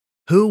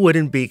Who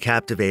wouldn't be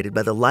captivated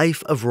by the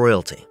life of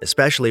royalty,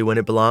 especially when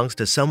it belongs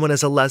to someone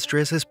as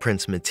illustrious as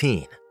Prince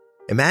Mateen?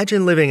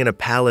 Imagine living in a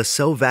palace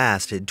so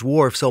vast it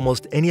dwarfs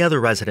almost any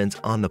other residence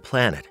on the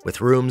planet, with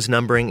rooms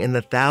numbering in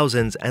the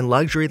thousands and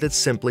luxury that's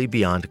simply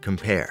beyond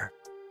compare.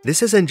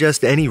 This isn't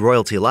just any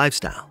royalty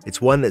lifestyle, it's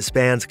one that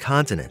spans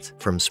continents,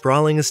 from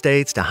sprawling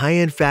estates to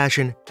high-end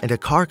fashion and a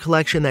car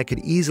collection that could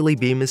easily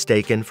be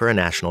mistaken for a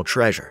national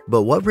treasure.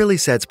 But what really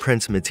sets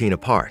Prince Mateen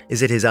apart?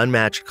 Is it his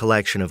unmatched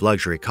collection of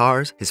luxury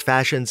cars, his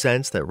fashion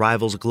sense that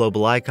rivals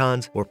global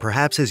icons, or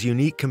perhaps his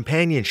unique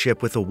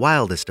companionship with the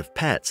wildest of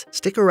pets?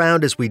 Stick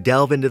around as we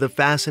delve into the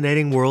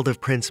fascinating world of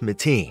Prince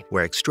Mateen,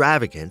 where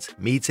extravagance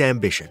meets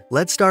ambition.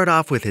 Let's start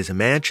off with his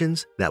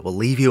mansions that will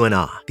leave you in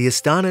awe. The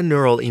Istana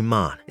Nurul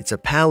Iman. It's a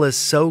palace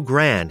so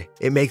grand,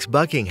 it makes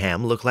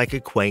Buckingham look like a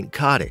quaint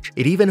cottage.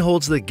 It even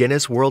holds the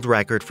Guinness World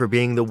Record for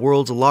being the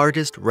world's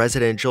largest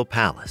residential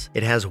palace.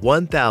 It has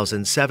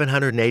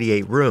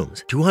 1,788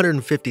 rooms,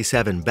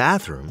 257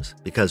 bathrooms,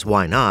 because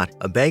why not,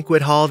 a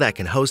banquet hall that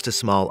can host a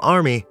small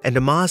army, and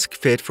a mosque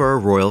fit for a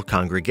royal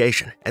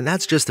congregation. And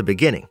that's just the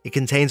beginning. It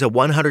contains a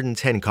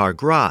 110-car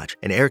garage,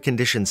 an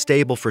air-conditioned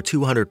stable for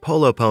 200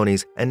 polo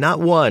ponies, and not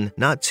one,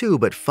 not two,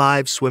 but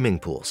 5 swimming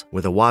pools.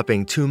 With a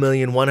whopping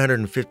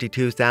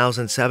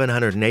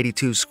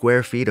 2,152,782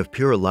 square feet of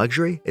pure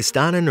luxury,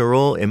 Istana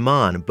Nurul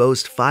Iman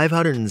boasts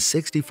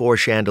 564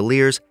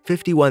 chandeliers,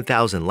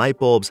 51,000 light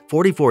bulbs,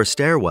 44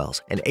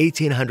 stairwells, and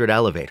 1,800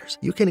 elevators.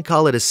 You can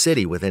call it a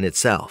city within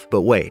itself.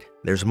 But wait,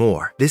 there's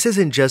more. This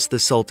isn't just the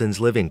Sultan's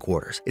living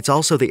quarters, it's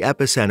also the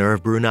epicenter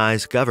of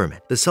Brunei's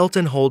government. The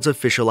Sultan holds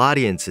official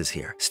audiences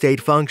here,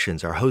 state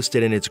functions are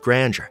hosted in its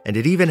grandeur, and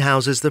it even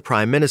houses the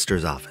Prime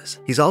Minister's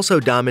office. He's also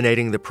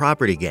dominating the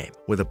property game,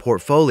 with a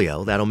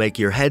portfolio that'll make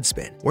your head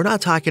spin. We're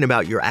not talking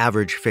about your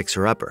average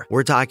fixer-upper.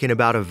 We're talking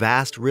about a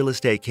vast real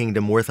estate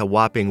kingdom worth a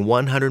whopping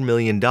 $100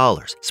 million,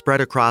 spread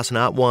across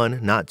not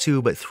one, not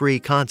two, but 3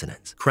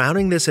 continents.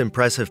 Crowning this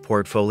impressive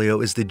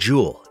portfolio is the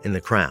jewel in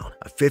the crown,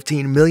 a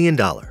 $15 million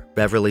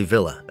Beverly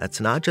Villa.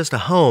 That's not just a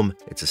home,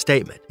 it's a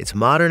statement. It's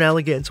modern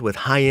elegance with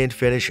high-end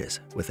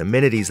finishes, with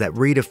amenities that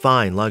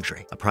redefine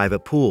luxury. A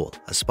private pool,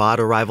 a spa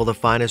to rival the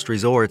finest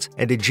resorts,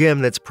 and a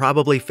gym that's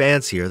probably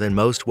fancier than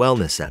most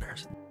wellness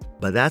centers.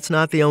 But that's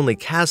not the only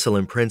castle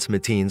in Prince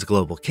Mateen's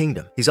global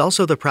kingdom. He's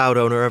also the proud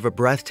owner of a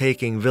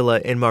breathtaking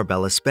villa in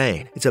Marbella,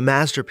 Spain. It's a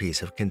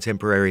masterpiece of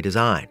contemporary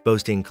design,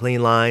 boasting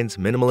clean lines,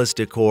 minimalist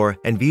decor,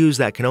 and views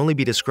that can only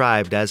be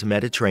described as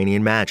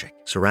Mediterranean magic.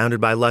 Surrounded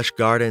by lush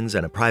gardens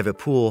and a private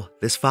pool,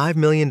 this $5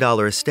 million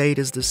estate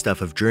is the stuff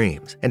of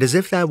dreams. And as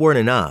if that weren't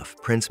enough,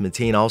 Prince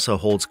Mateen also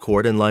holds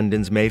court in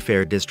London's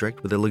Mayfair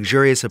district with a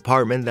luxurious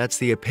apartment that's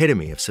the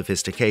epitome of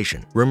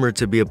sophistication. Rumored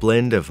to be a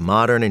blend of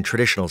modern and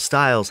traditional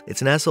styles,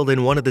 it's nestled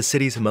in one of the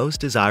city's most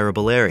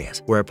desirable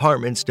areas, where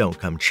apartments don't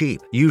come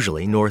cheap,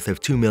 usually north of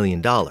 $2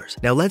 million.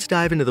 Now let's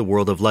dive into the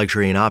world of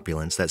luxury and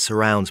opulence that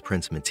surrounds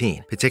Prince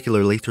Mateen,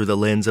 particularly through the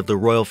lens of the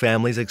royal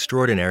family's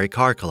extraordinary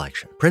car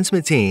collection. Prince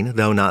Mateen,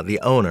 though not the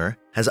owner,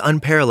 has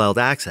unparalleled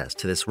access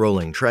to this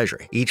rolling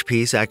treasury, each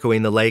piece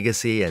echoing the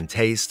legacy and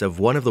taste of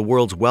one of the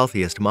world's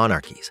wealthiest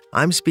monarchies.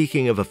 I'm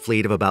speaking of a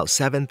fleet of about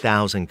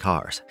 7,000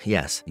 cars.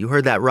 Yes, you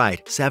heard that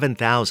right,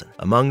 7,000.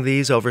 Among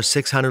these, over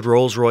 600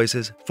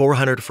 Rolls-Royces,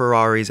 400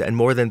 Ferraris, and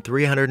more than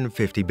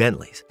 350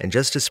 Bentleys. And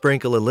just to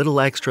sprinkle a little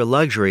extra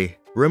luxury,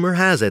 rumor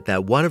has it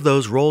that one of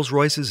those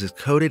Rolls-Royces is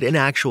coated in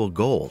actual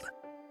gold.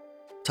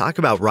 Talk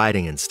about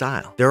riding in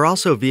style. There are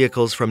also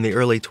vehicles from the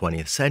early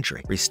 20th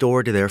century,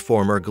 restored to their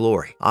former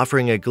glory,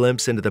 offering a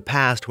glimpse into the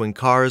past when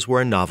cars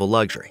were a novel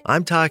luxury.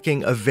 I'm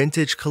talking of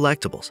vintage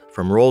collectibles,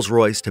 from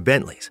Rolls-Royce to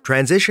Bentleys.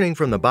 Transitioning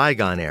from the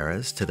bygone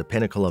eras to the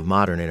pinnacle of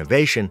modern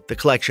innovation, the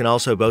collection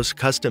also boasts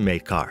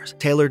custom-made cars,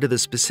 tailored to the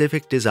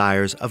specific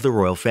desires of the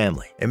royal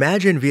family.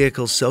 Imagine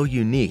vehicles so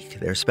unique,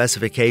 their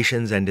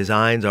specifications and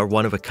designs are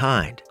one of a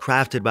kind,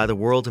 crafted by the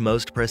world's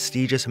most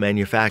prestigious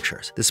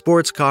manufacturers. The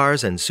sports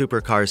cars and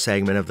supercars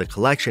segment of the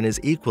collection is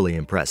equally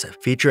impressive,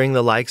 featuring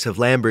the likes of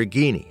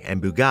Lamborghini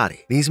and Bugatti.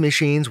 These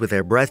machines, with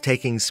their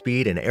breathtaking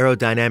speed and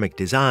aerodynamic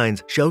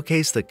designs,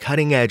 showcase the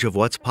cutting edge of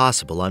what's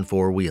possible on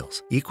 4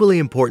 wheels. Equally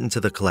important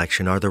to the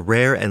collection are the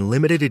rare and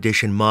limited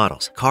edition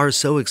models, cars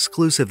so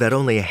exclusive that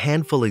only a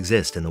handful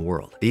exist in the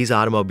world. These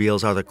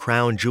automobiles are the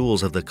crown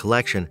jewels of the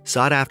collection,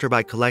 sought after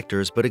by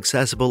collectors but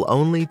accessible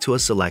only to a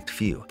select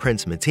few,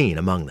 Prince Mateen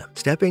among them.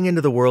 Stepping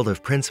into the world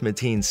of Prince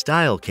Mateen's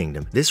style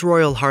kingdom, this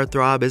royal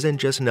heartthrob isn't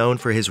just known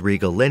for his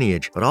regal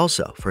lineage, but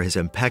also for his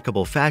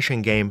impeccable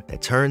fashion game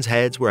that turns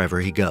heads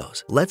wherever he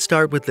goes. Let's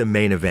start with the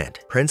main event,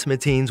 Prince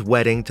Mateen's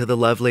wedding to the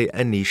lovely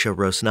Anisha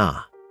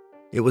Rosna.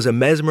 It was a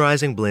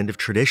mesmerizing blend of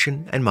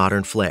tradition and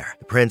modern flair.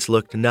 The prince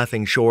looked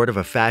nothing short of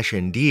a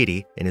fashion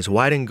deity in his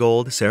white and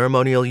gold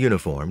ceremonial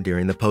uniform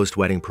during the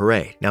post-wedding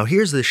parade. Now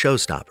here's the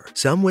showstopper.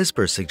 Some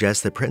whispers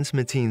suggest that Prince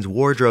Mateen's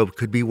wardrobe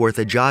could be worth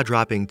a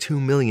jaw-dropping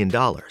 $2 million.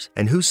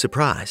 And who's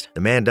surprised?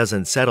 The man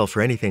doesn't settle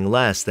for anything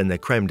less than the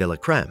creme de la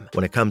creme.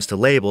 When it comes to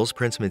labels,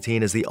 Prince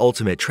Mateen is the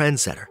ultimate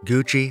trendsetter.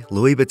 Gucci,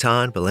 Louis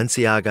Vuitton,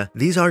 Balenciaga,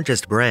 these aren't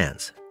just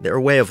brands. They're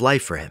a way of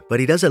life for him. But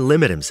he doesn't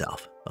limit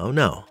himself. Oh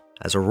no.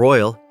 As a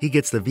royal, he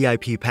gets the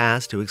VIP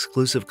pass to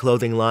exclusive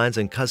clothing lines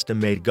and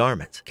custom-made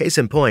garments. Case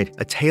in point,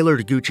 a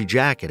tailored Gucci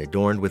jacket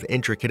adorned with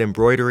intricate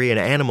embroidery and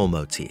animal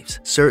motifs,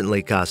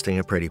 certainly costing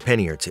a pretty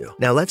penny or two.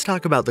 Now let's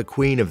talk about the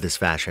queen of this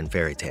fashion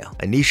fairy tale,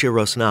 Anisha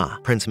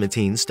Rosna, Prince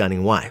Mateen's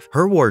stunning wife.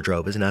 Her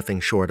wardrobe is nothing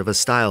short of a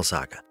style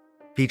saga,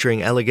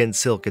 featuring elegant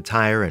silk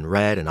attire and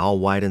red and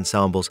all-white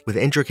ensembles with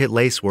intricate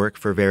lacework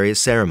for various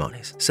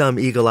ceremonies. Some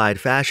eagle-eyed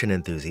fashion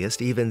enthusiasts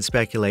even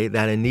speculate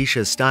that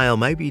Anisha's style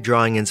might be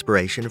drawing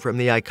inspiration from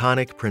the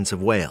iconic Prince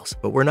of Wales.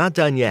 But we're not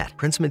done yet.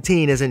 Prince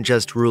Mateen isn't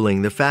just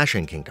ruling the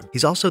fashion kingdom,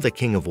 he's also the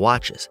king of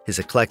watches. His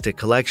eclectic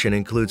collection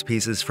includes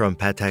pieces from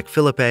Patek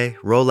Philippe,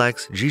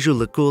 Rolex,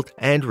 Jaeger-LeCoultre,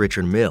 and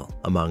Richard Mille,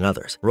 among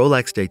others.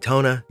 Rolex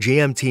Daytona,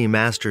 GMT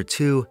Master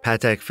II,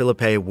 Patek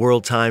Philippe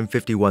World Time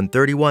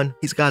 5131,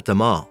 he's got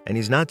them all, and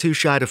he's not too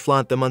shy to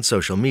flaunt them on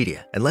social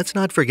media. And let's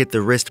not forget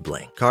the wrist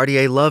bling,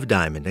 Cartier Love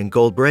Diamond and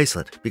gold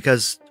bracelet,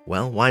 because,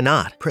 well, why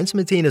not? Prince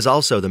Mateen is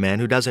also the man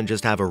who doesn't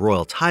just have a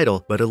royal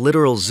title, but a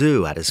literal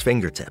zoo at his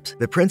fingertips.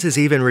 The prince is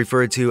even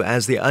referred to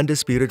as the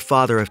undisputed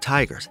father of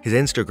tigers. His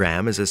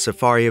Instagram is a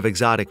safari of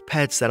exotic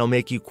pets that'll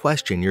make you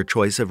question your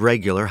choice of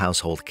regular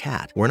household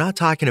cat. We're not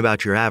talking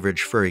about your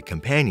average furry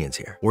companions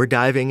here. We're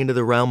diving into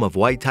the realm of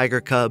white tiger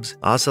cubs,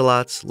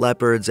 ocelots,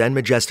 leopards, and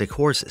majestic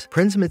horses.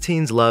 Prince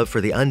Mateen's love for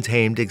the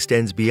untamed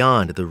extends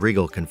beyond the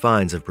regal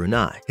confines of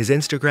Brunei. His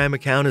Instagram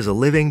account is a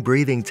living,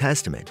 breathing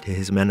testament to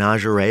his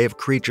menagerie of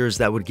creatures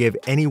that would give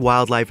any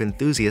wildlife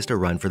enthusiast a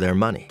run for their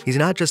money. He's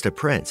not just a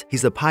prince,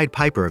 he's the Pied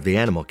Piper of the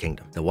animal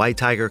kingdom. The white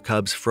tiger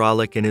cubs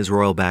frolic in his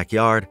royal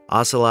backyard,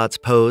 ocelots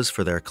pose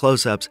for their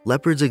close-ups,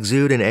 leopards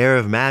exude an air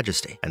of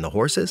majesty, and the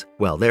horses?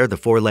 Well, they're the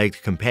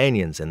four-legged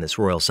companions in this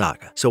royal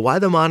saga. So why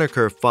the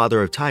moniker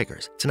Father of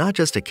Tigers? It's not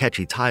just a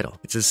catchy title,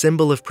 it's a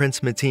symbol of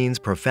Prince Mateen's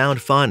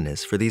profound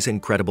fondness for these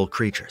incredible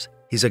creatures.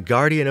 He's a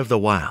guardian of the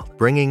wild,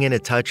 bringing in a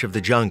touch of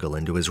the jungle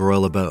into his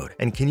royal abode.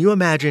 And can you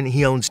imagine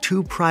he owns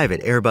 2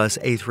 private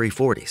Airbus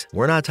A340s?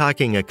 We're not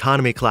talking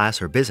economy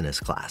class or business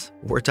class.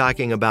 We're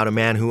talking about a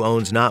man who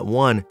owns not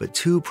 1, but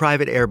 2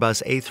 private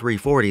Airbus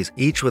A340s,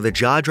 each with a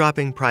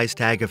jaw-dropping price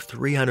tag of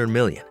 $300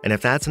 million. And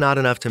if that's not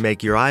enough to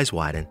make your eyes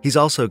widen, he's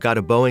also got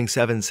a Boeing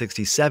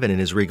 767 in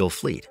his regal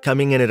fleet,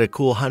 coming in at a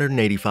cool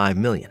 $185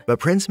 million. But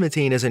Prince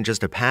Mateen isn't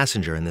just a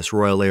passenger in this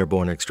royal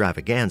airborne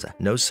extravaganza.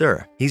 No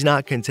sir, he's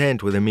not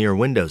content with a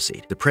mere window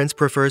seat. The prince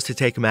prefers to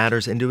take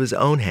matters into his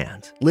own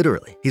hands.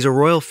 Literally, he's a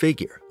royal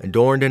figure,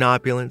 adorned in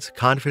opulence,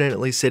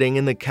 confidently sitting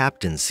in the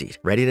captain's seat,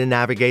 ready to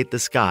navigate the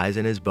skies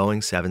in his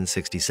Boeing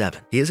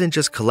 767. He isn't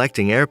just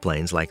collecting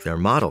airplanes like their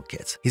model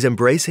kits. He's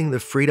embracing the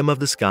freedom of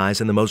the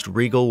skies in the most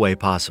regal way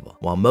possible.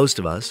 While most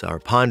of us are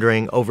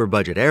pondering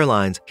over-budget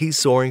airlines, he's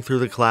soaring through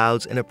the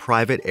clouds in a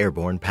private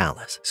airborne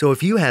palace. So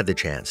if you had the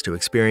chance to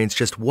experience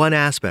just one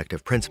aspect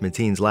of Prince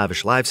Mateen's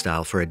lavish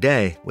lifestyle for a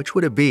day, which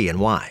would it be and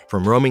why?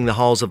 From roaming the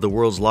halls of the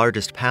world's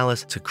largest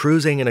palace to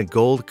cruising in a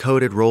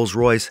gold-coated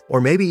Rolls-Royce,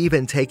 or maybe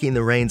even taking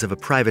the reins of a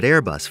private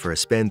Airbus for a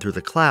spin through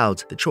the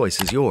clouds, the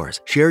choice is yours.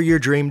 Share your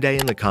dream day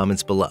in the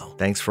comments below.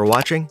 Thanks for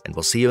watching, and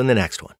we'll see you in the next one.